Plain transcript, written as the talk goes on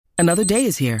Another day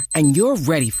is here, and you're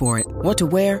ready for it. What to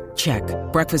wear? Check.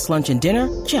 Breakfast, lunch, and dinner?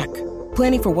 Check.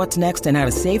 Planning for what's next and how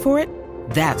to save for it?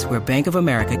 That's where Bank of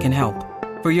America can help.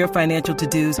 For your financial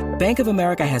to-dos, Bank of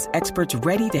America has experts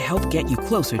ready to help get you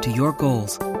closer to your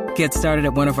goals. Get started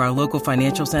at one of our local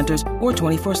financial centers or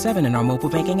 24/7 in our mobile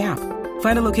banking app.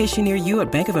 Find a location near you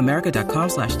at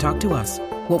bankofamerica.com/talktous.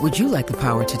 What would you like the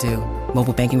power to do?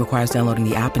 Mobile banking requires downloading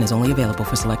the app and is only available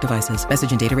for select devices.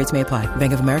 Message and data rates may apply.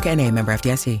 Bank of America N.A., member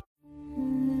FDIC.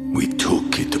 We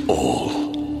took it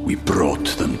all. We brought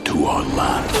them to our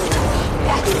land.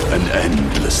 An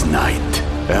endless night,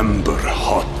 ember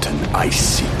hot and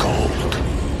icy cold.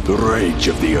 The rage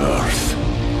of the earth.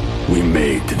 We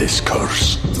made this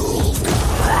curse.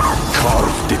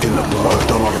 Carved it in the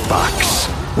blood on our backs.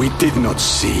 We did not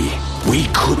see. We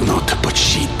could not, but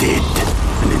she did.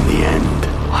 And in the end...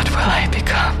 What will I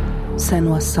become?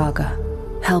 Senua's Saga.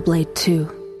 Hellblade 2.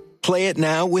 Play it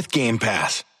now with Game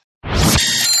Pass.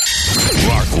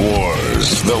 Rock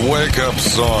Wars, the wake-up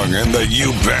song and the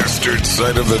you bastard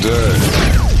sight of the day.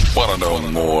 Want to know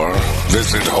more?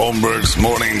 Visit Holmberg's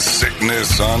Morning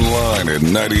Sickness online at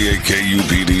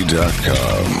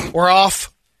 98kupd.com. We're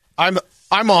off. I'm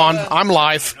on. I'm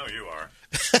live. I know you are.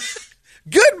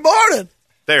 Good morning.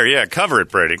 There, yeah, cover it,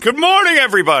 Brady. Good morning,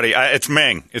 everybody. It's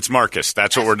Ming. It's Marcus.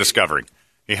 That's what we're discovering.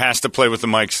 He has to play with the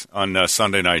mics on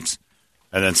Sunday nights,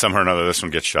 and then somehow or another this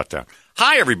one gets shut down.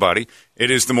 Hi, everybody.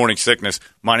 It is the Morning Sickness.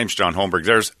 My name's John Holmberg.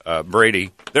 There's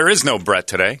Brady. There is no Brett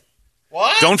today.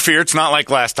 What? Don't fear. It's not like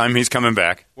last time. He's coming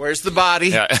back. Where's the body?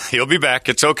 Yeah, he'll be back.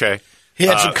 It's okay. He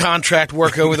had some contract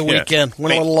work over the weekend.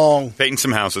 Went a little long. Painting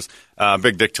some houses.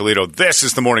 Big Dick Toledo. This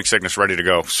is the Morning Sickness ready to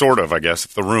go. Sort of, I guess,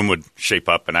 if the room would shape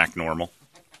up and act normal.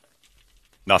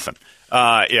 Nothing.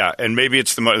 Yeah, and maybe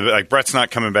it's like Brett's not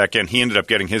coming back in. He ended up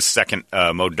getting his second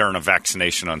Moderna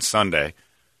vaccination on Sunday,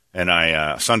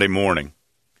 and Sunday morning,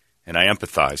 and I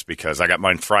empathize because I got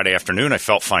mine Friday afternoon. I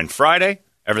felt fine Friday.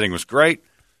 Everything was great.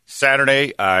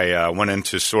 Saturday, I went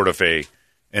into sort of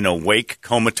an awake,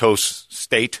 comatose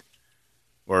state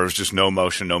where it was just no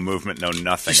motion, no movement, no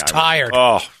nothing. Just tired.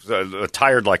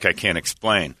 Tired like I can't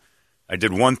explain. I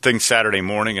did one thing Saturday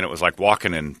morning, and it was like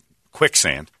walking in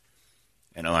quicksand.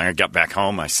 And when I got back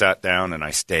home, I sat down, and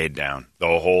I stayed down the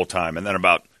whole time. And then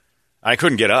I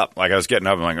couldn't get up. Like, I was getting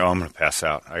up, I'm like, oh, I'm going to pass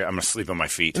out. I'm going to sleep on my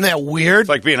feet. Isn't that weird? It's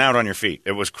like being out on your feet.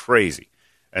 It was crazy.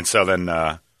 And so then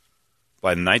by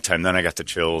the nighttime, then I got the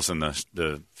chills and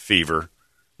the fever.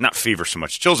 Not fever so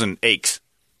much, chills and aches.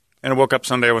 And I woke up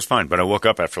Sunday, I was fine. But I woke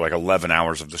up after like 11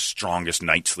 hours of the strongest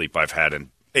night sleep I've had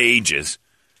in ages,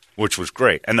 which was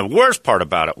great. And the worst part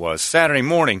about it was Saturday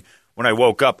morning when I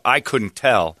woke up, I couldn't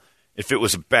tell if it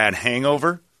was a bad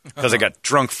hangover because I got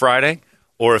drunk Friday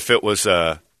or if it was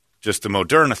just the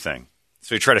Moderna thing.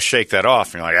 So you try to shake that off,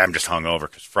 and you're like, I'm just hungover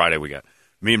because Friday we got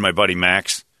me and my buddy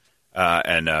Max.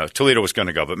 And Toledo was going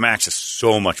to go, but Max is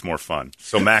so much more fun.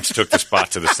 So Max took the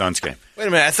spot to the Suns game. Wait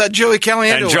a minute. I thought Joey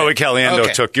Caliendo And Joey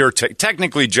Caliendo took your ticket.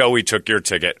 Technically, Joey took your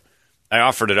ticket. I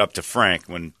offered it up to Frank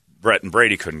when Brett and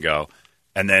Brady couldn't go.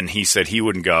 And then he said he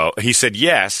wouldn't go. He said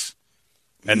yes.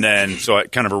 And then, so I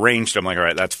kind of arranged. I'm like, all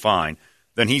right, that's fine.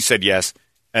 Then he said yes,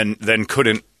 and then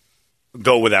couldn't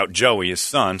go without Joey, his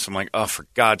son. So I'm like, oh, for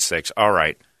God's sakes, all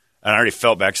right. And I already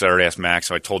felt bad because I already asked Max.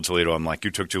 So I told Toledo, I'm like,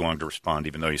 you took too long to respond,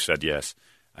 even though you said yes.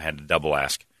 I had to double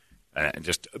ask. And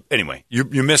anyway,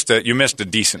 you missed a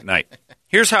decent night.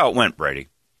 Here's how it went, Brady.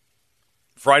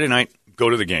 Friday night,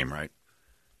 go to the game, right?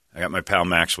 I got my pal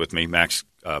Max with me. Max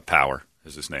Power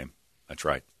is his name. That's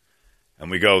right.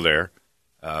 And we go there.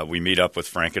 We meet up with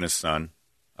Frank and his son.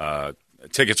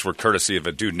 Tickets were courtesy of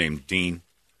a dude named Dean,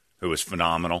 who was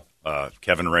phenomenal.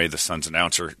 Kevin Ray, the Suns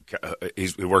announcer, he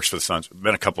works for the Suns.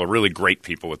 Been a couple of really great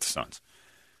people with the Suns.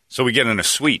 So we get in a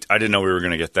suite. I didn't know we were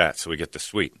going to get that, so we get the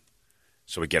suite.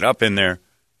 So we get up in there.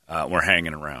 We're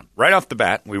hanging around. Right off the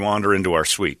bat, we wander into our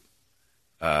suite,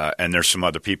 and there's some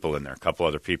other people in there, a couple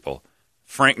other people.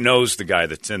 Frank knows the guy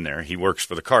that's in there. He works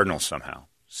for the Cardinals somehow.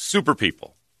 Super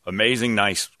people. Amazing,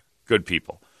 nice, good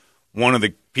people. One of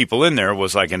the people in there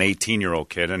was like an 18-year-old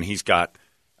kid, and he's got,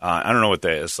 I don't know what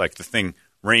that is, like the thing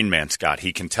Rain Man's got.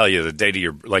 He can tell you the date of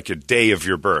your day of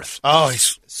your birth. Oh,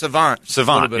 he's savant.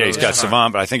 Savant. Yeah, he's got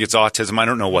savant, but I think it's autism. I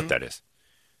don't know what that is.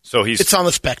 So it's on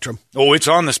the spectrum. Oh, it's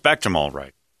on the spectrum, all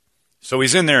right. So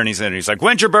he's in there, and he's like,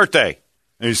 when's your birthday?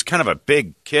 And he's kind of a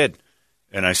big kid.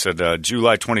 And I said,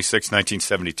 July 26,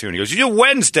 1972. And he goes, you're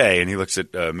Wednesday. And he looks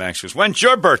at Max and goes, when's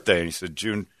your birthday? And he said,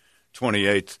 June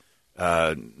 28th,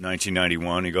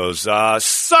 1991. He goes,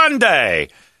 Sunday.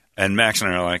 And Max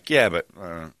and I are like, yeah, but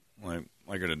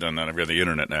I could have done that. I've got the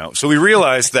internet now. So we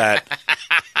realized that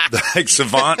like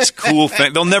Savant's cool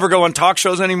thing. They'll never go on talk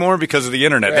shows anymore because of the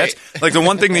internet. Right. That's like the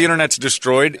one thing the internet's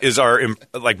destroyed is our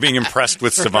like being impressed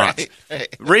with Savant.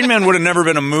 Right. Rain Man would have never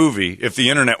been a movie if the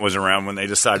internet was around when they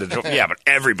decided to. Yeah, but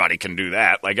everybody can do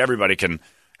that. Like everybody can.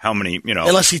 How many?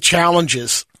 Unless he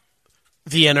challenges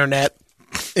the internet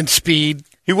in speed.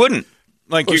 He wouldn't.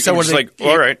 Like you so just like,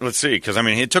 all right, let's see. Because I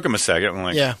mean, it took him a second. I'm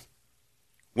like, yeah.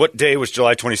 What day was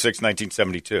July 26,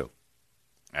 1972?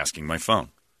 Asking my phone.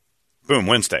 Boom,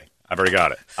 Wednesday. I've already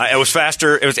got it. It was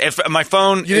faster. It was my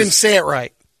phone. You didn't say it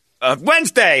right.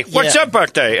 Wednesday. What's your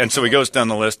birthday? And so he goes down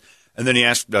the list, and then he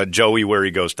asked Joey where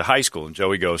he goes to high school, and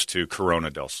Joey goes to Corona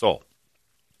del Sol.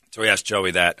 So he asked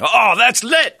Joey that. Oh, that's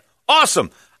lit.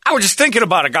 Awesome. I was just thinking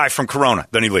about a guy from Corona.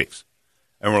 Then he leaves.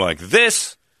 And we're like,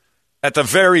 this, at the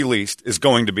very least, is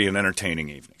going to be an entertaining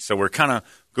evening. So we're kind of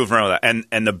goofing around with that.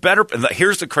 And the better,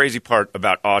 here's the crazy part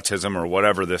about autism or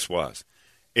whatever this was,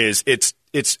 is it's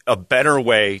a better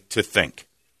way to think.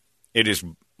 It is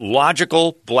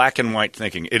logical, black and white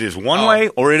thinking. It is one way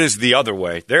or it is the other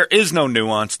way. There is no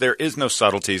nuance. There is no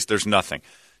subtleties. There's nothing.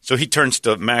 So he turns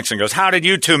to Max and goes, how did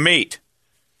you two meet?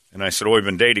 And I said, we've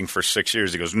been dating for 6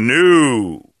 years. He goes,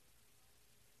 no.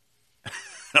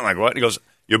 I'm like, what? He goes,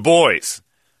 you're boys.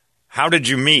 How did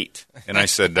you meet? And I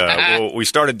said, well, we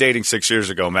started dating 6 years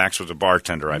ago. Max was a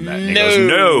bartender I met. And he goes,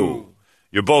 no,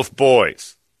 you're both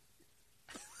boys.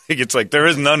 It's like, there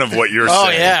is none of what you're saying. Oh,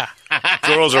 yeah.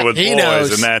 Girls are with boys,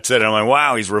 knows. and that's it. And I'm like,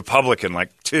 wow, he's Republican,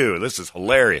 like, too. This is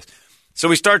hilarious. So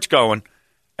he starts going,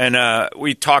 and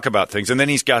we talk about things. And then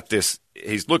he's got this,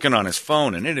 he's looking on his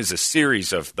phone, and it is a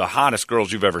series of the hottest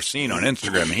girls you've ever seen on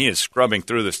Instagram. And he is scrubbing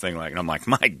through this thing, and I'm like,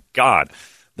 my God.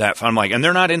 I'm like, and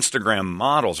they're not Instagram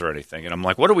models or anything. And I'm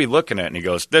like, what are we looking at? And he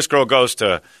goes, this girl goes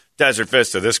to Desert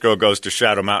Vista. This girl goes to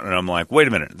Shadow Mountain. And I'm like, wait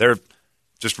a minute. They're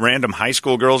just random high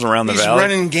school girls around the valley. He's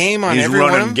running game on He's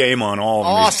everyone? running game on all of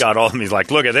them. Awesome. He's got all of them. He's like,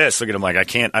 look at this. Look at him. Like, I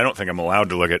don't think I'm allowed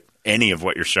to look at any of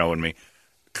what you're showing me.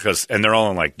 And they're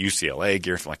all in like UCLA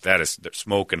gear. Like, they're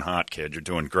smoking hot, kid. You're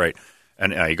doing great.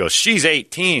 And he goes, she's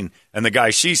 18. And the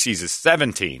guy she sees is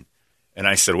 17. And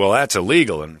I said, well, that's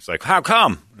illegal. And it's like, how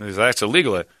come? And he's like, that's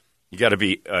illegal. You got to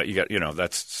be,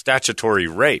 that's statutory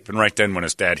rape. And right then when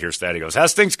his dad hears that, he goes,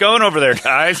 how's things going over there,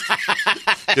 guys?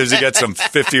 Because he got some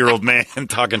 50-year-old man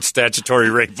talking statutory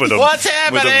rape with a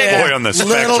boy on the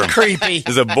spectrum. Little creepy.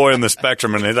 There's a boy on the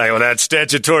spectrum, and he's like, well, that's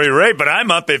statutory rape, but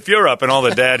I'm up if you're up. And all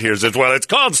the dad hears is, well, it's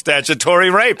called statutory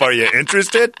rape. Are you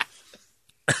interested?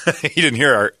 He didn't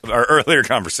hear our earlier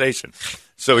conversation.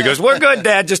 So he goes, we're good,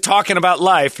 Dad, just talking about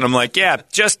life. And I'm like, yeah,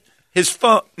 just his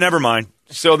phone. Never mind.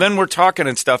 So then we're talking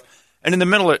and stuff. And in the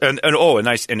middle of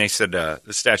and they said the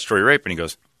statutory rape, and he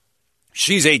goes,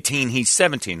 she's 18, he's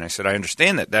 17. I said, I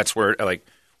understand that. That's where like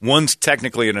one's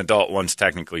technically an adult, one's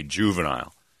technically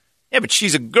juvenile. Yeah, but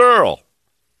she's a girl.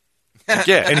 Like,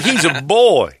 yeah, and he's a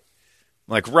boy.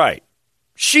 I'm like, right.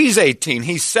 She's 18,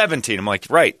 he's 17. I'm like,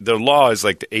 right. The law is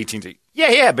like the 18 to.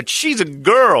 Yeah, but she's a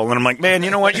girl. And I'm like, man,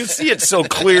 you know what? You see it so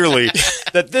clearly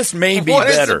that this may be what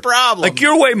better. What is the problem? Like,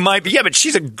 your way might be, yeah, but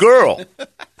she's a girl.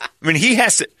 I mean, he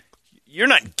has to, you're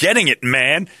not getting it,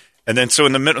 man. And then so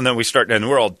in the middle, and then we start, and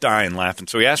we're all dying laughing.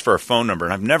 So he asked for our phone number,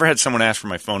 and I've never had someone ask for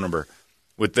my phone number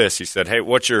with this. He said, hey,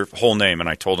 what's your whole name? And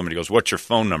I told him, and he goes, what's your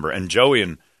phone number? And Joey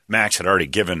and Max had already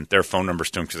given their phone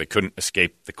numbers to him because they couldn't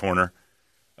escape the corner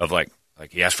of like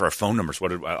he asked for our phone numbers.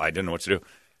 I didn't know what to do.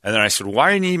 And then I said, why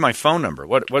do you need my phone number?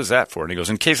 What is that for? And he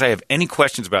goes, in case I have any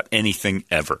questions about anything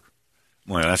ever.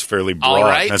 Well, that's fairly broad. All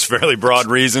right. That's fairly broad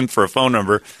reason for a phone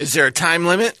number. Is there a time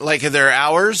limit? Like, are there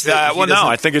hours? Well, no.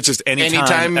 I think it's just any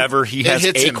time ever he has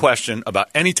a question about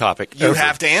any topic. You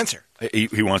have to answer.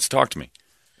 He wants to talk to me.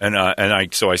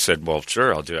 So I said, well,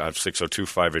 sure, I'll do it. I have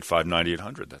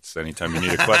 602-585-9800. That's anytime you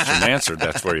need a question answered,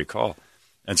 that's where you call.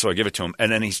 And so I give it to him.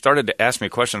 And then he started to ask me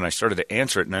a question, and I started to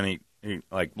answer it, and then he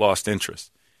like lost interest.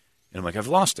 And I'm like, I've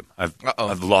lost him.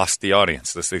 I've lost the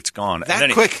audience. It's gone.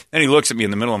 Quick. Then he looks at me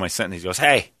in the middle of my sentence. He goes,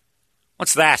 hey,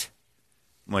 what's that?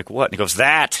 I'm like, what? And he goes,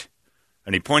 that.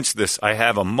 And he points to this. I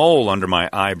have a mole under my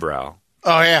eyebrow.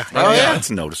 Oh, yeah. It's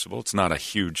noticeable. It's not a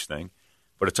huge thing.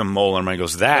 But it's a mole under my. He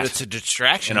goes, that. But it's a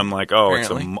distraction. And I'm like, oh,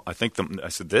 apparently. I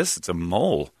said, it's a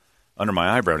mole under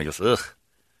my eyebrow. And he goes, ugh.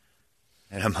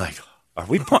 And I'm like, are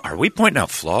we pointing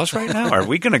out flaws right now? Are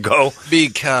we going to go?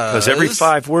 Because every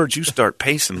 5 words you start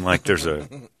pacing like there's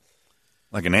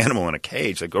like an animal in a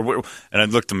cage. Like, and I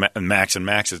looked at Max, and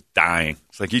Max is dying.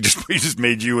 It's like he just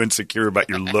made you insecure about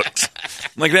your looks.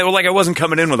 Like I wasn't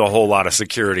coming in with a whole lot of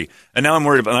security, and now I'm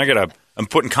worried about. I'm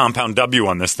putting Compound W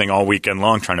on this thing all weekend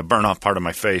long, trying to burn off part of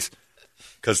my face.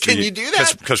 Can you do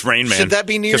that? Because Rain Man. Should that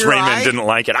be near Because your Rain Man eye? didn't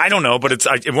like it. I don't know, but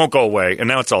it won't go away, and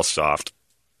now it's all soft.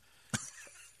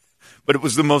 But it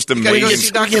was the most gotta amazing. go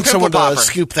see Dr. Get someone Pimple to Popper.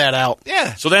 scoop that out.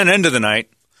 Yeah. So then, end of the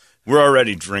night, we're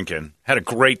already drinking. Had a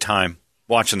great time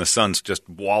watching the Suns just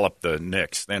wallop the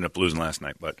Knicks. They ended up losing last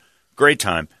night, but great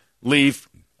time. Leave,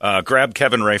 grab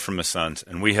Kevin Ray from the Suns,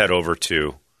 and we head over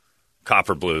to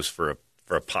Copper Blues for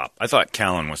a pop. I thought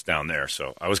Callan was down there,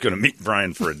 so I was going to meet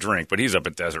Brian for a drink, but he's up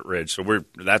at Desert Ridge, so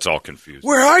that's all confused.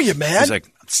 Where are you, man? He's like,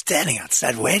 I'm standing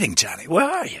outside waiting, Johnny. Where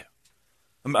are you?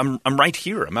 I'm right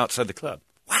here. I'm outside the club.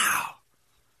 Wow.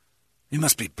 You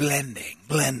must be blending.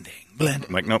 I'm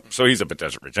like, nope. So he's up at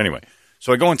Desert Ridge. Anyway,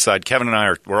 so I go inside. Kevin and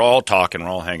I we're all talking. We're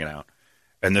all hanging out.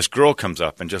 And this girl comes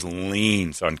up and just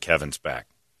leans on Kevin's back.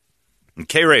 And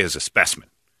K-Ray is a specimen.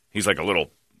 He's like a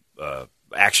little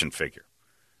action figure.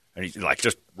 And he's like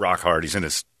just rock hard. He's in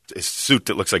his suit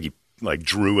that looks like he like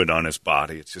drew it on his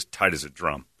body. It's just tight as a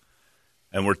drum.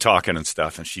 And we're talking and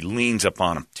stuff. And she leans up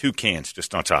on him. 2 cans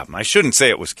just on top of him. I shouldn't say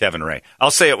it was Kevin Ray.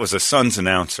 I'll say it was a Suns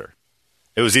announcer.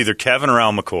 It was either Kevin or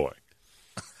Al McCoy.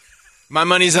 My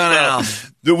money's on Al.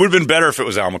 It would have been better if it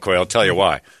was Al McCoy. I'll tell you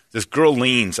why. This girl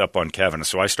leans up on Kevin,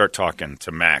 so I start talking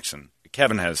to Max, and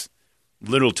Kevin has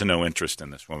little to no interest in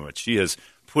this woman, but she is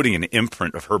putting an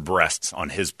imprint of her breasts on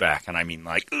his back, and I mean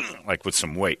like with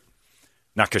some weight.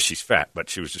 Not because she's fat, but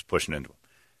she was just pushing into him.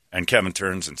 And Kevin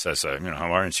turns and says, how are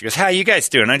you? And she goes, how you guys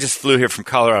doing? I just flew here from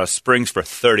Colorado Springs for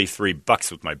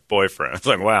 $33 with my boyfriend. I was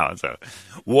like, wow,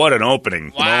 what an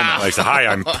opening moment. Like, hi,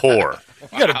 I'm poor.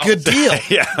 You got a good deal.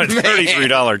 Yeah, a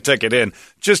 $33 ticket in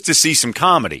just to see some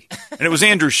comedy. And it was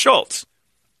Andrew Schultz.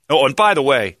 Oh, and by the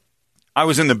way, I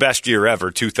was in the best year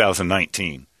ever,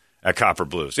 2019, at Copper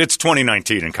Blues. It's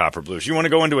 2019 in Copper Blues. You want to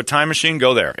go into a time machine?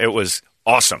 Go there. It was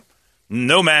awesome.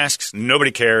 No masks.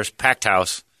 Nobody cares. Packed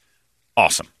house.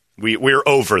 Awesome. We're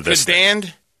over this. Good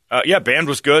band? Yeah, band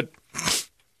was good.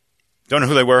 Don't know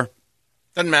who they were.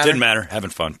 Doesn't matter. Didn't matter. Having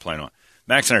fun playing on.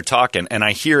 Max and I are talking, and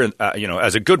I hear,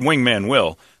 as a good wingman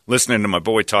will, listening to my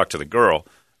boy talk to the girl,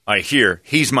 I hear,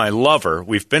 he's my lover.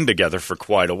 We've been together for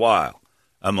quite a while.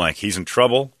 I'm like, he's in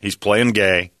trouble. He's playing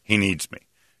gay. He needs me.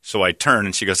 So I turn,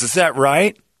 and she goes, is that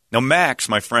right? Now, Max,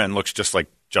 my friend, looks just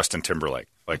like Justin Timberlake,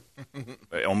 like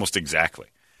almost exactly.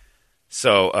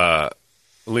 So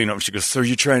lean over, she goes, so are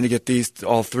you trying to get these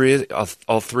all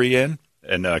three in?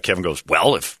 And Kevin goes,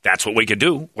 well, if that's what we could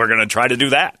do, we're going to try to do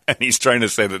that. And he's trying to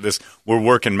say that we're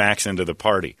working Max into the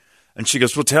party. And she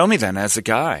goes, well, tell me then, as a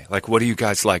guy, like, what do you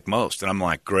guys like most? And I'm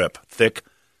like, grip, thick,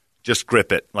 just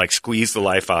grip it, like squeeze the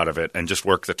life out of it and just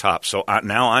work the top. So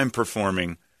now I'm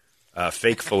performing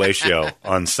fake fellatio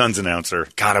on Suns announcer.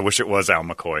 God, I wish it was Al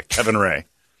McCoy, Kevin Ray.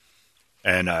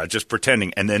 And just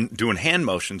pretending and then doing hand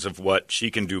motions of what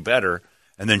she can do better.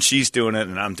 And then she's doing it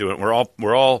and I'm doing it.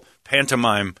 We're all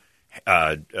pantomime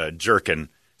jerking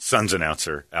Suns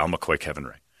announcer, Al McCoy, Kevin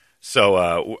Ray.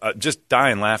 So just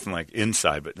dying laughing like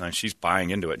inside, but she's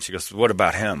buying into it. And she goes, what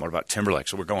about him? What about Timberlake?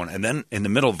 So we're going. And then in the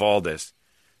middle of all this,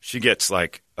 she gets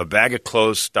like a bag of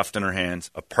clothes stuffed in her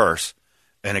hands, a purse,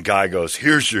 and a guy goes,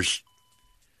 here's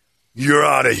you're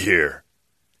out of here.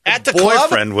 At the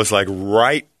boyfriend was like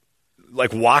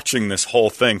like watching this whole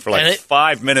thing for like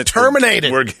 5 minutes.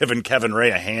 Terminated. We're giving Kevin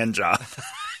Ray a hand job.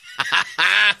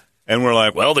 And we're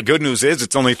like, well, the good news is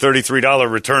it's only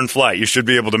 $33 return flight. You should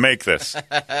be able to make this.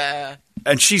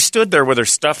 And she stood there with her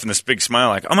stuff and this big smile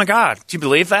like, oh, my God, do you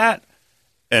believe that?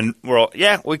 And we're all,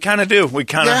 yeah, we kind of do. We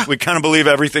kind of believe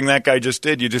everything that guy just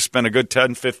did. You just spent a good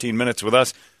 10, 15 minutes with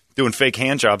us doing fake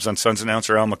hand jobs on Suns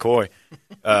announcer Al McCoy.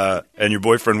 And your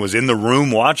boyfriend was in the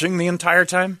room watching the entire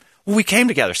time? Well, we came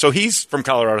together. So he's from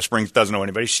Colorado Springs, doesn't know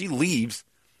anybody. She leaves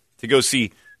to go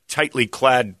see tightly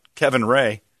clad Kevin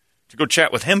Ray, to go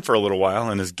chat with him for a little while,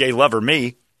 and his gay lover,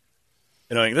 me.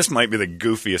 And this might be the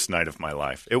goofiest night of my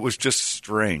life. It was just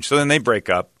strange. So then they break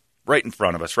up right in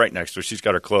front of us, right next to her. She's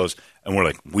got her clothes, and we're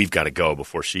like, we've got to go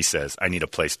before she says, I need a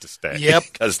place to stay. Yep.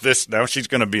 Because now she's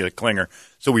going to be a clinger.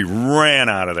 So we ran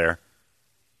out of there,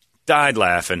 died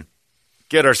laughing,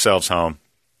 get ourselves home.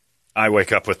 I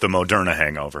wake up with the Moderna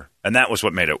hangover, and that was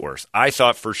what made it worse. I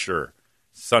thought for sure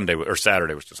Sunday or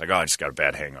Saturday was just like, I just got a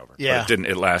bad hangover. Yeah. But it didn't.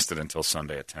 It lasted until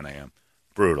Sunday at 10 a.m.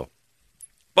 Brutal.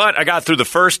 But I got through the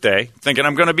first day thinking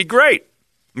I'm going to be great.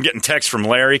 I'm getting texts from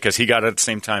Larry because he got it at the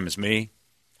same time as me.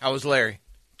 How was Larry?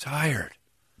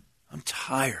 I'm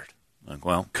tired. Like,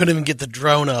 well, couldn't even get the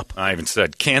drone up. I even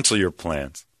said, cancel your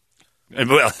plans. And,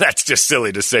 well, that's just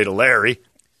silly to say to Larry.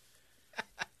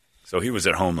 So he was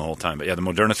at home the whole time. But, yeah, the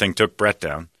Moderna thing took Brett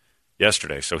down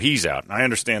yesterday, so he's out. And I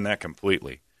understand that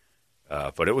completely.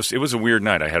 But it was a weird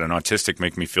night. I had an autistic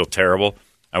make me feel terrible.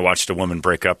 I watched a woman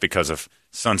break up because of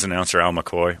Suns announcer Al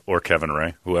McCoy or Kevin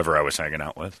Ray, whoever I was hanging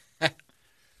out with.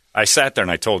 I sat there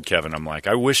and I told Kevin, I'm like,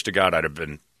 I wish to God I'd have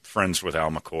been friends with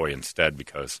Al McCoy instead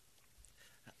because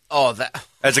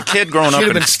as a kid growing up,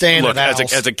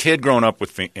 as a kid growing up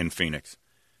in Phoenix,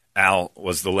 Al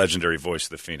was the legendary voice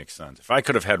of the Phoenix Suns. If I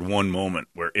could have had one moment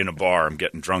where in a bar I'm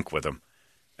getting drunk with him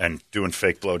and doing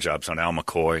fake blowjobs on Al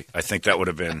McCoy, I think that would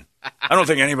have been. I don't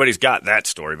think anybody's got that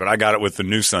story, but I got it with the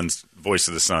new Suns voice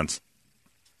of the Suns.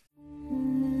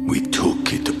 We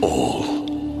took it all.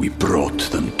 We brought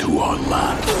them to our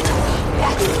land.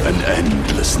 An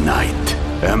endless night,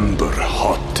 ember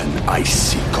hot and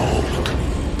icy cold.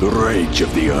 The rage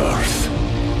of the earth.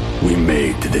 We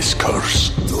made this curse.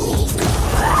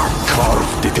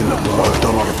 Carved it in the blood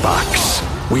on our backs.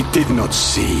 We did not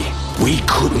see. We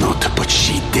could not, but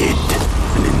she did.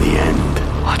 And in the end...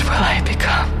 What will I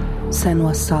become?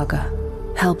 Senua's Saga.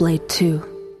 Hellblade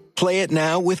 2. Play it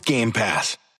now with Game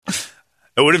Pass.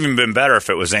 It would have even been better if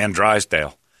it was Ann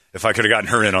Drysdale. If I could have gotten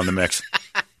her in on the mix.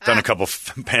 Done a couple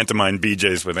pantomime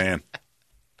BJs with Ann.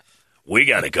 We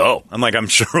got to go. I'm like, I'm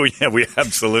sure we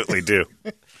absolutely do.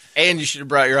 And you should have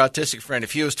brought your autistic friend.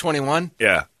 If he was 21.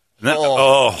 Yeah.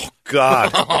 Oh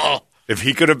God. If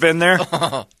he could have been there.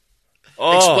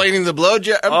 Explaining the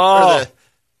blowjob. Or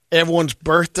everyone's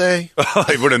birthday.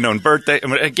 He would have known birthday. I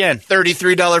mean, again.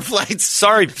 $33 flights.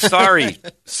 Sorry,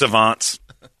 savants.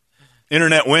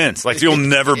 Internet wins. Like, you'll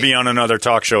never be on another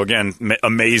talk show again,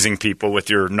 amazing people with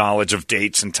your knowledge of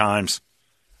dates and times.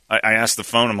 I asked the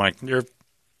phone, I'm like,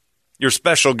 your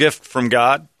special gift from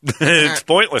God, it's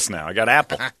pointless now. I got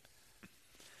Apple. And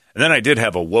then I did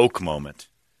have a woke moment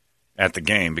at the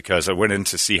game because I went in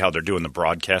to see how they're doing the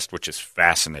broadcast, which is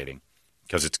fascinating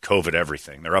because it's COVID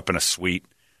everything. They're up in a suite.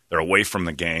 They're away from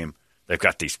the game. They've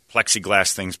got these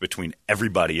plexiglass things between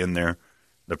everybody in there.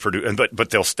 But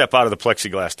they'll step out of the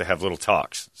plexiglass to have little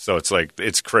talks. So it's like,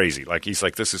 it's crazy. Like, he's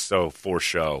like, this is so for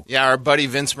show. Yeah, our buddy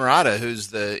Vince Murata, who's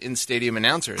the in-stadium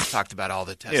announcer, has talked about all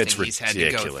the testing he's had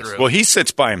to go through. Well, he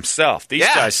sits by himself. These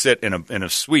guys sit in a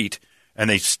suite, and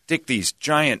they stick these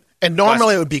giant... And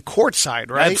normally it would be courtside,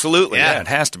 right? Absolutely, yeah, it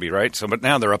has to be, right? So, but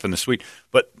now they're up in the suite.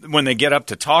 But when they get up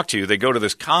to talk to you, they go to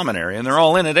this common area, and they're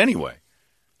all in it anyway.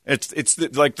 It's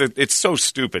so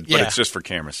stupid, but it's just for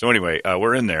cameras. So anyway,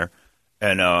 we're in there.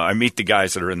 And I meet the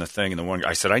guys that are in the thing, and the one guy,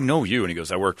 I said, I know you. And he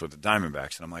goes, I worked with the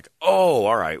Diamondbacks. And I'm like, oh,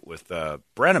 all right, with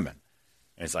Brenneman.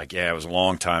 And he's like, yeah, it was a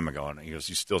long time ago. And he goes,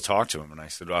 you still talk to him? And I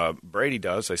said, Brady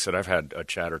does. I said, I've had a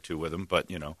chat or two with him,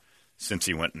 but, since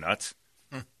he went nuts.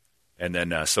 And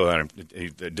then so I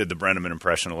did the Brenneman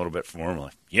impression a little bit for him.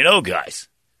 I'm like, guys,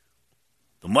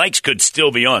 the mics could still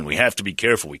be on. We have to be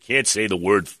careful. We can't say the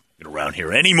word around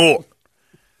here anymore.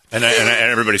 And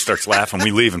everybody starts laughing.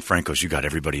 We leave, and Frank goes, you got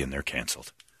everybody in there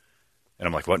canceled. And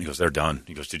I'm like, what? And he goes, they're done.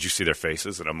 He goes, did you see their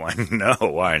faces? And I'm like, no,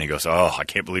 why? And he goes, oh, I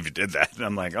can't believe you did that. And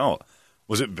I'm like, oh,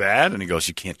 was it bad? And he goes,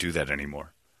 you can't do that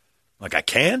anymore. I'm like, I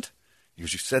can't? He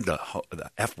goes, you said the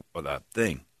F or the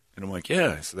thing. And I'm like,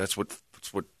 yeah. So that's what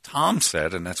Tom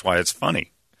said, and that's why it's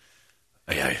funny.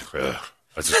 It's the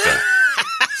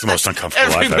most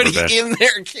uncomfortable I've ever been. Everybody in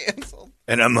there canceled.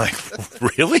 And I'm like,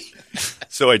 really?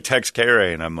 So I text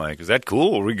K-Ray, and I'm like, is that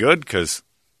cool? Are we good? Because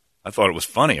I thought it was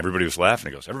funny. Everybody was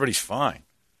laughing. He goes, everybody's fine.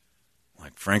 I'm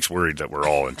like, Frank's worried that we're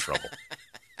all in trouble.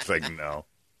 It's like, no.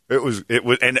 It was,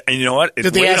 and you know what?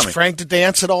 Did they ask Frank to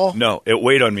dance at all? No, it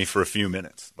weighed on me for a few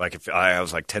minutes. Like, if I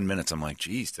was like 10 minutes, I'm like,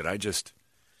 geez, did I just...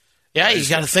 Yeah, you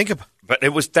got to think about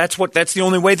it. But that's the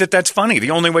only way that's funny.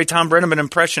 The only way Tom Brenneman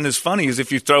impression is funny is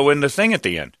if you throw in the thing at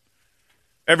the end.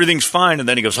 Everything's fine, and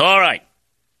then he goes, all right,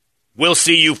 we'll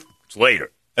see you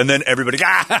later. And then everybody,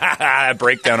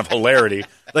 breakdown of hilarity.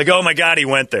 Like, oh, my God, he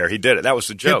went there. He did it. That was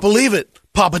the joke. Can't believe it,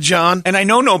 Papa John. And I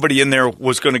know nobody in there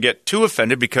was going to get too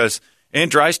offended because Ann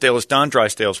Drysdale is Don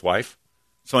Drysdale's wife.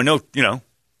 So I know,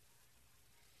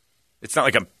 it's not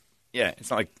like it's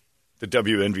not like the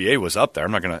WNBA was up there.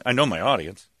 I know my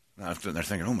audience. I'm sitting there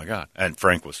thinking, oh, my God. And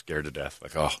Frank was scared to death.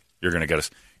 Like, oh, you're going to get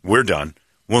us. We're done.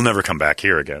 We'll never come back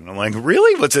here again. I'm like,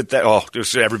 really? What's it that? Oh,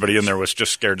 just everybody in there was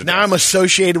just scared to death. Now I'm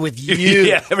associated with you.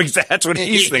 Yeah, I mean, that's what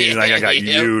he's thinking. He's like, I got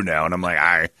you now. And I'm like,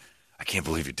 I can't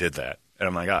believe you did that. And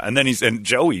I'm like, and then and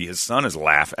Joey, his son, is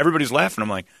laughing. Everybody's laughing. I'm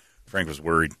like, Frank was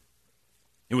worried.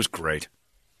 It was great.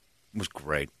 It was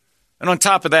great. And on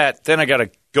top of that, then I got to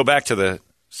go back to the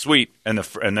suite, and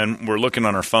then we're looking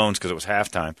on our phones because it was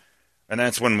halftime. And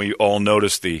that's when we all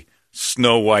noticed the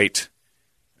Snow White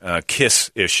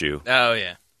kiss issue. Oh,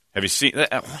 yeah. Have you seen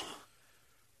that?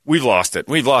 We've lost it.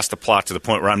 We've lost the plot to the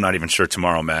point where I'm not even sure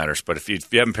tomorrow matters. But if you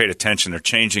haven't paid attention, they're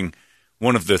changing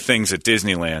one of the things at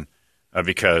Disneyland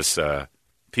because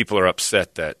people are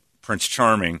upset that Prince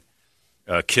Charming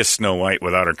kiss Snow White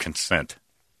without her consent.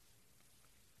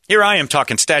 Here I am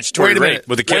talking statutory Wait a rape minute.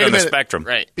 with a kid Wait a on the minute. spectrum.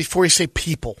 Right. Before you say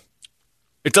people.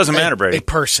 It doesn't matter, Brady. A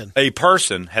person. A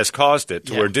person has caused it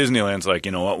to Yeah. where Disneyland's like,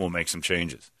 you know what, we'll make some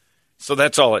changes. So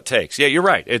that's all it takes. Yeah, you're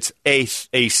right. It's a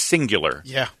singular.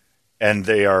 Yeah. And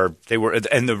they were,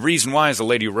 and the reason why is the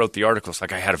lady who wrote the article is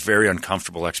like, I had a very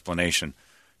uncomfortable explanation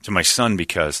to my son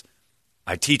because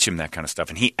I teach him that kind of stuff.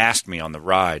 And he asked me on the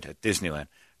ride at Disneyland,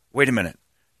 wait a minute.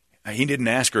 He didn't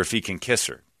ask her if he can kiss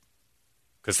her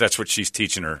because that's what she's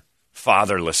teaching her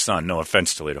fatherless son. No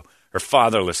offense, Toledo. Her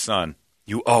fatherless son.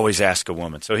 You always ask a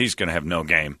woman. So he's going to have no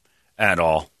game at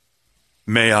all.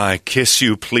 May I kiss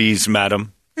you, please,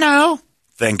 madam? No.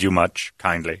 Thank you much,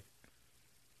 kindly.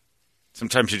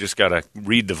 Sometimes you just got to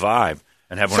read the vibe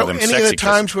and have one So of them any sexy of the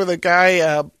times where the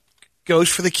guy goes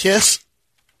for the kiss?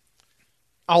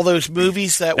 All those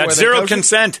movies that were That's zero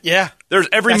consent. Yeah. There's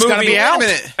every That's gotta movie be out.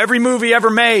 every movie ever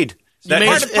made. That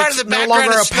Part has- of the It's no background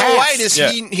longer of a Snow pass. White is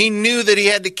Yeah. he knew that he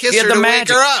had to kiss he had her the to magic.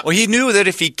 wake her up. Well, he knew that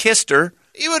if he kissed her,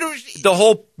 He would the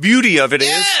whole beauty of it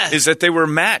Yeah. is that they were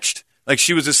matched. Like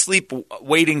she was asleep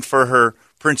waiting for her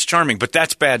Prince Charming, but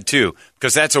that's bad too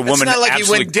because that's a It's woman. not like he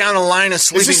absolutely, went down a line of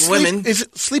sleeping women. Is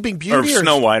it Sleeping or Beauty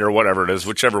Snow White or whatever it is,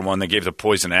 whichever one they gave the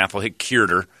poison apple. It cured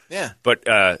her. Yeah. But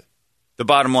the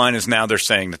bottom line is now they're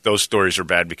saying that those stories are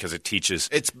bad because it teaches.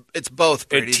 It's both.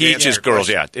 Brady, It to answer teaches your girls,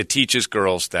 question. yeah. It teaches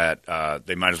girls that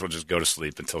they might as well just go to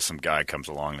sleep until some guy comes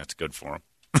along that's good for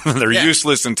them. They're Yeah.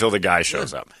 useless until the guy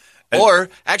shows up. Or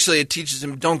actually, it teaches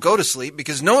them don't go to sleep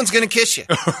because no one's going to kiss you.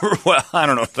 Well, I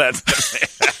don't know if that's.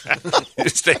 You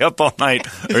stay up all night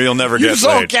or you'll never You get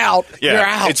zonk laid. out. Yeah, You're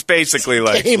out. it's basically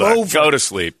like Game look, over. go to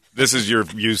sleep. This is your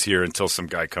use here until some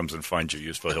guy comes and finds you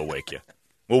useful. He'll wake you.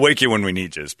 We'll wake you when we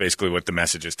need you. Is basically what the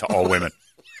message is to all women.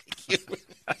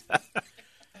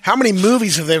 How many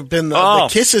movies have there been the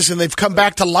kisses and they've come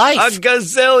back to life? A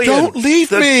gazillion. Don't leave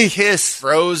The me. Kiss.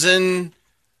 Frozen.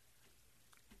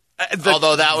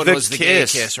 Although that one was the gay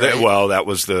kiss, right? Well, that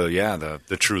was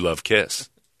the true love kiss,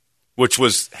 which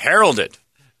was heralded.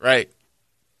 Right.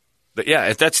 But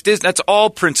yeah, that's all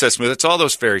princess movies. That's all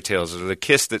those fairy tales. Are the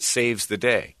kiss that saves the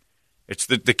day. It's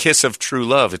the kiss of true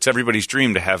love. It's everybody's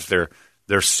dream to have their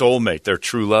soulmate, their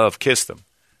true love, kiss them.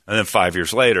 And then 5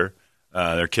 years later,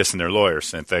 they're kissing their lawyer,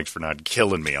 saying, thanks for not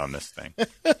killing me on this thing.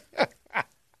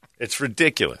 It's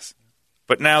ridiculous.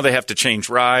 But now they have to change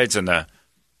rides, and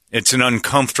it's an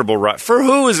uncomfortable ride. For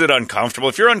who is it uncomfortable?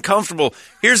 If you're uncomfortable,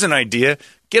 here's an idea.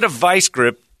 Get a vice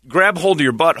grip, grab hold of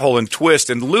your butthole and twist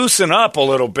and loosen up a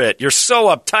little bit. You're so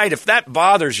uptight. If that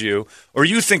bothers you, or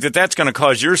you think that that's going to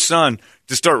cause your son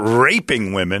to start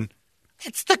raping women,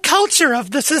 it's the culture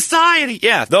of the society.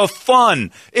 Yeah, the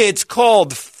fun. It's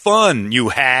called fun, you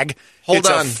hag. Hold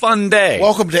on. It's a fun day.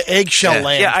 Welcome to Eggshell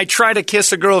Land. Yeah, I try to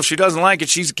kiss a girl. If she doesn't like it,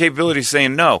 she's the capability of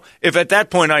saying no. If at that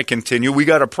point I continue, we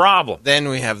got a problem. Then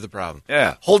we have the problem.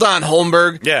 Yeah. Hold on,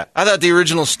 Holmberg. Yeah. I thought the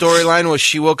original storyline was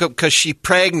she woke up because she's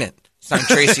pregnant. It's not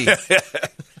Tracy.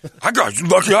 I got you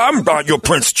lucky. I'm not your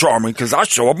Prince Charming because I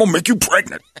show up, I'm going to make you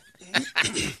pregnant.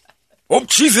 Oh,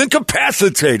 she's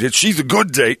incapacitated. She's a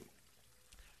good date.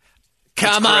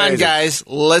 Come That's on, crazy. guys.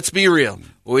 Let's be real.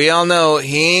 We all know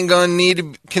he ain't going to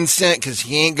need consent because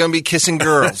he ain't going to be kissing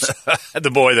girls.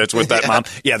 The boy that's with that mom.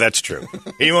 Yeah, that's true.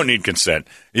 He won't need consent.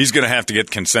 He's going to have to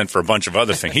get consent for a bunch of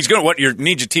other things. He's going to what you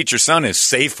need to teach your son is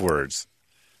safe words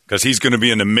because he's going to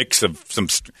be in a mix of some.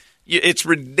 It's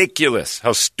ridiculous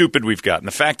how stupid we've gotten.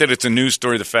 The fact that it's a news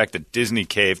story, the fact that Disney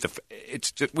caved,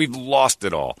 it's just, we've lost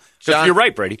it all. So John? you're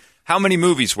right, Brady. How many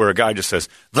movies where a guy just says,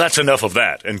 that's enough of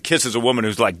that, and kisses a woman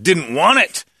who's like, didn't want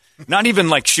it. Not even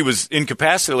like she was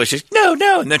incapacitated. Like she's,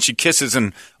 no. And then she kisses,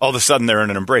 and all of a sudden they're in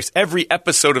an embrace. Every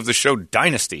episode of the show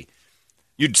Dynasty,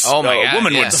 a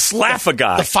woman would slap a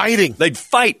guy. The fighting. They'd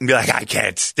fight and be like, I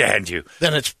can't stand you.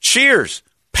 Then it's Cheers.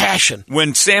 passion.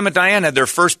 When Sam and Diane had their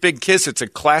first big kiss, it's a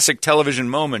classic television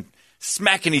moment,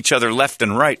 smacking each other left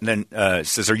and right. And then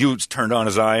says, are you as turned on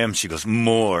as I am? She goes,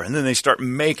 more. And then they start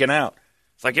making out.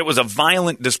 It's like it was a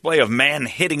violent display of man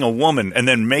hitting a woman and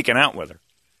then making out with her.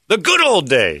 The good old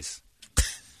days.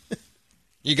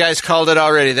 You guys called it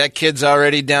already. That kid's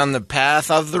already down the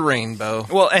path of the rainbow.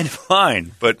 Well, and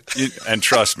fine, and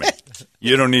trust me,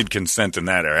 you don't need consent in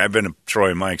that area. I've been to Troy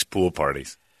and Mike's pool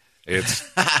parties. It's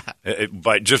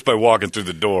just by walking through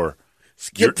the door.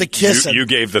 Skip the kissing. You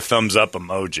gave the thumbs up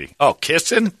emoji. Oh,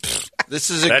 kissing?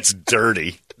 That's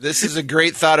dirty. This is a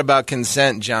great thought about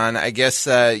consent, John. I guess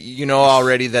you know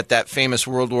already that famous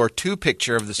World War II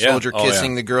picture of the soldier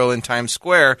kissing the girl in Times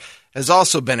Square has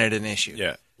also been at an issue.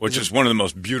 Yeah, which is one of the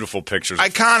most beautiful pictures.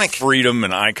 Iconic. Of freedom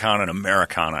and icon and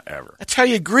Americana ever. That's how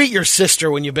you greet your sister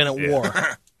when you've been at war.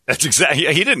 That's exactly.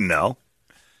 He didn't know.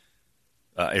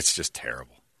 It's just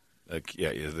terrible.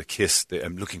 The kiss.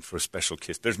 I'm looking for a special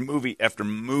kiss. There's movie after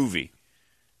movie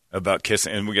about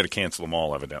kissing, and we got to cancel them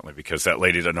all, evidently, because that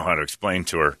lady doesn't know how to explain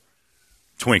to her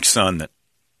twink son that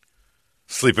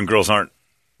sleeping girls aren't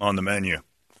on the menu.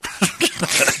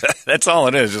 That's all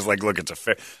it is. Just like, look, it's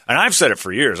a and I've said it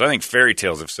for years. I think fairy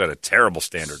tales have set a terrible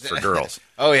standard for girls.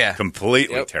 Oh yeah,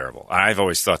 completely terrible. I've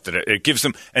always thought that it gives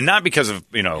them, and not because of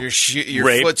your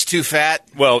rape. Foot's too fat.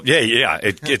 Well, yeah.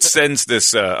 It sends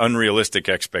this unrealistic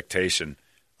expectation.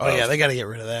 Oh yeah, they got to get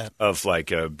rid of that of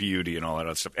like beauty and all that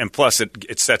other stuff. And plus,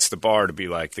 it sets the bar to be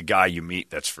like the guy you meet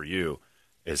that's for you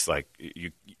is like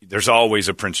there's always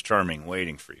a Prince Charming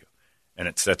waiting for you, and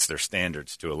it sets their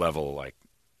standards to a level like.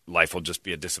 Life will just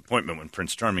be a disappointment when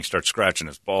Prince Charming starts scratching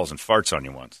his balls and farts on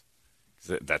you once.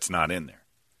 That's not in there.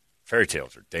 Fairy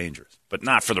tales are dangerous, but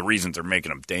not for the reasons they're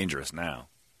making them dangerous now.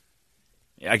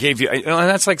 I gave you, and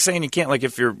that's like saying you can't, like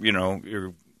if you're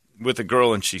with a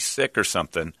girl and she's sick or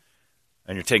something,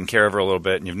 and you're taking care of her a little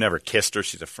bit, and you've never kissed her,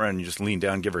 she's a friend, you just lean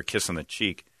down and give her a kiss on the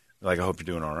cheek. You're like, I hope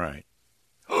you're doing all right.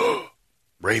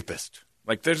 Rapist.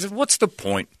 Like, what's the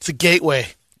point? It's a gateway.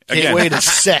 Gateway to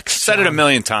sex. Said it a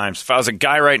million times. If I was a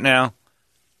guy right now,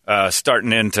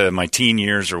 starting into my teen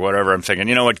years or whatever, I'm thinking,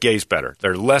 you know what, gay's better.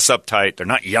 They're less uptight. They're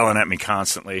not yelling at me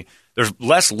constantly. There's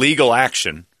less legal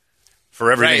action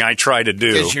for everything I try to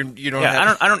do. You don't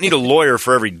I don't need a lawyer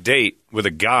for every date with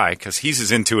a guy because he's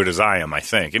as into it as I am, I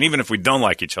think. And even if we don't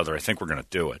like each other, I think we're going to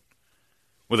do it.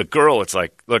 With a girl, it's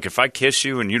like, look, if I kiss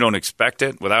you and you don't expect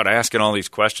it without asking all these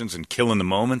questions and killing the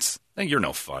moments, then you're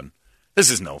no fun. This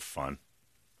is no fun.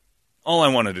 All I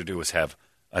wanted to do was have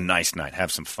a nice night,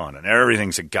 have some fun, and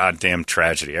everything's a goddamn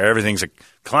tragedy. Everything's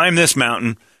climb this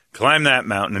mountain, climb that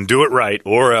mountain, and do it right,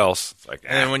 or else. It's like,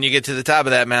 and when you get to the top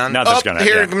of that mountain, I'm going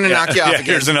to knock you off again.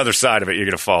 Here's another side of it you're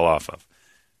going to fall off of.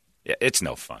 Yeah, it's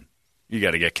no fun. You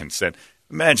got to get consent.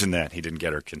 Imagine that. He didn't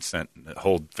get her consent. The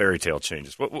whole fairy tale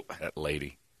changes. What that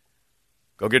lady.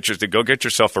 Go get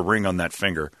yourself a ring on that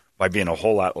finger by being a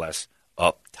whole lot less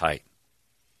uptight.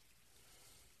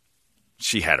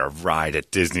 She had a ride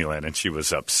at Disneyland, and she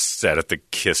was upset at the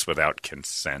kiss without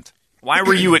consent. Why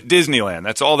were you at Disneyland?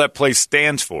 That's all that place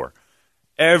stands for.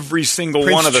 Every single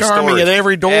Prince one of the Charming stores. At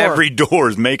every door. Every door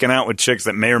is making out with chicks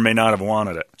that may or may not have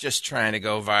wanted it. Just trying to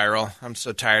go viral. I'm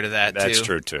so tired of that, That's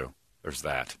true, too. There's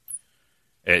that.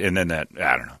 And then that,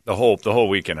 I don't know, the whole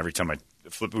weekend, every time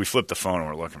we flip the phone and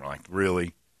we're looking, we're like,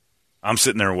 really? I'm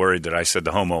sitting there worried that I said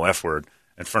the homo F word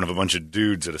in front of a bunch of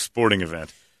dudes at a sporting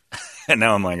event. And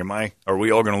now I'm like, are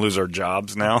we all going to lose our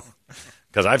jobs now?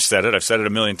 Because I've said it a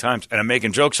million times, and I'm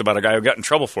making jokes about a guy who got in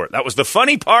trouble for it. That was the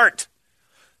funny part.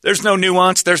 There's no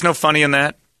nuance. There's no funny in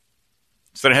that.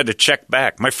 So I had to check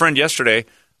back. My friend yesterday,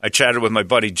 I chatted with my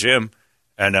buddy Jim,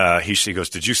 and he goes,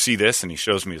 did you see this? And he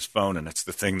shows me his phone, and it's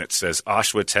the thing that says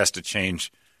Auschwitz has to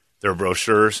change their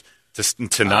brochures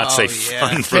to not say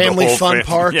fun for family the whole fun family.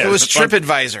 park. Yeah, it was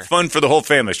TripAdvisor. Fun for the whole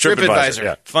family. TripAdvisor.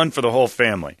 Yeah, fun for the whole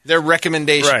family. Their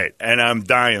recommendation. Right. And I'm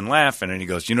dying laughing. And he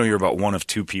goes, you're about one of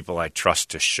two people I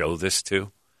trust to show this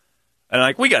to.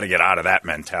 And we got to get out of that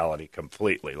mentality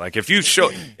completely. Like if you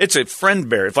show, it's a friend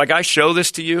bear. If I show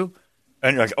this to you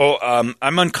and you're like,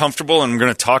 I'm uncomfortable and I'm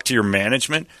going to talk to your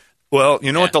management. Well,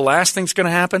 you know what the last thing's going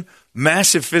to happen?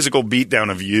 Massive physical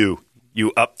beatdown of you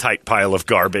uptight pile of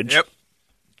garbage. Yep.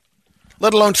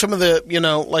 Let alone some of the,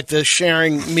 like the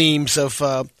sharing memes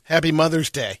of Happy Mother's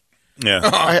Day. Yeah.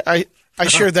 I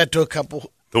shared that to a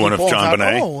couple. The one of John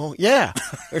Bonet? Oh, well, yeah.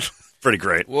 Pretty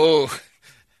great. Whoa.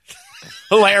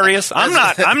 Hilarious.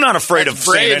 I'm not afraid of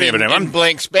saying any of them. I'm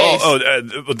blank space.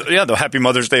 The Happy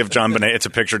Mother's Day of John Bonet. It's a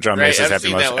picture of John Bonet says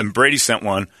Happy Mother's Day. And Brady sent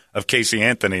one of Casey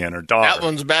Anthony and her daughter. That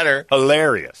one's better.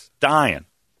 Hilarious. Dying.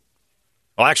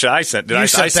 Well, actually, I sent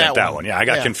that one. Yeah, I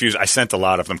got confused. I sent a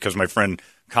lot of them because my friend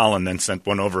Colin then sent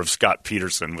one over of Scott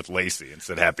Peterson with Lacey and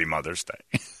said Happy Mother's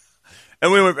Day.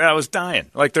 And I was dying.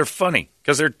 They're funny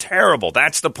because they're terrible.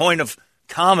 That's the point of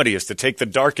comedy, is to take the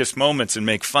darkest moments and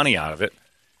make funny out of it.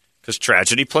 Because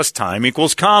tragedy plus time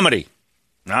equals comedy.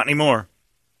 Not anymore.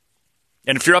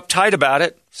 And if you're uptight about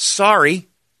it, sorry,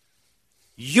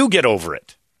 you get over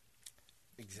it.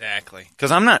 Exactly.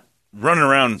 Because I'm not running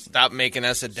around. Stop making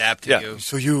us adapt to you.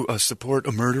 So you support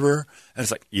a murderer? And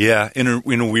it's like, yeah, in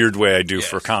a weird way I do. Yes.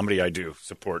 For comedy, I do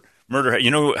support murder.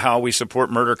 You know how we support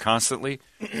murder constantly?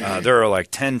 There are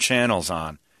 10 channels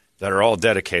on that are all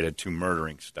dedicated to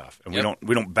murdering stuff. And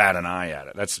we don't bat an eye at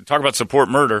it. Talk about support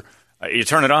murder. You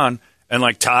turn it on,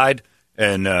 and Tide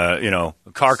and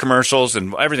car commercials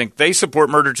and everything, they support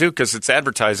murder too because it's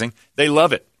advertising. They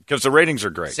love it because the ratings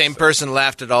are great. Same person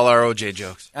laughed at all our OJ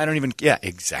jokes. Yeah,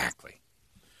 exactly.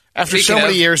 After so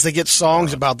many years, they get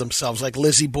songs about themselves, like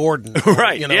Lizzie Borden.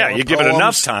 Right, you give it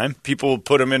enough time, people will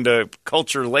put them into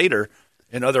culture later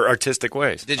in other artistic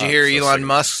ways. Did you hear Elon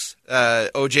Musk's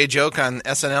OJ joke on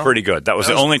SNL? Pretty good. That was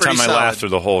the only time I laughed through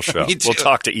the whole show. We'll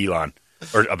talk to Elon,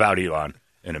 or about Elon,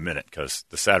 in a minute, because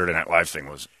the Saturday Night Live thing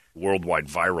was worldwide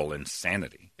viral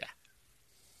insanity. Yeah.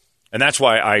 And that's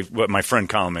why my friend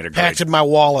Colin made a great... Packed in my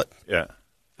wallet. Yeah.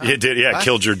 You did, yeah.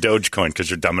 Killed your Dogecoin because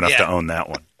you're dumb enough to own that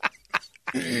one.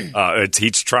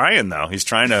 He's trying, though. He's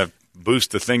trying to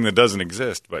boost the thing that doesn't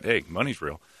exist. But, hey, money's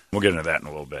real. We'll get into that in a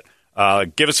little bit.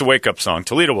 Give us a wake-up song.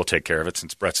 Toledo will take care of it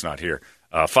since Brett's not here.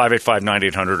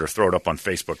 585-9800 or throw it up on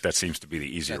Facebook. That seems to be the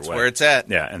easier way. That's where it's at.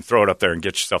 Yeah, and throw it up there and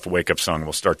get yourself a wake-up song. And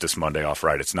we'll start this Monday off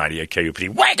right. It's 98 KUPD.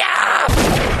 Wake up!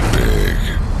 Big,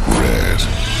 red,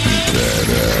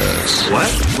 badass. What?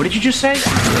 What did you just say?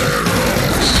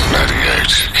 Badass. 98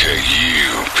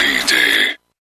 KUPD.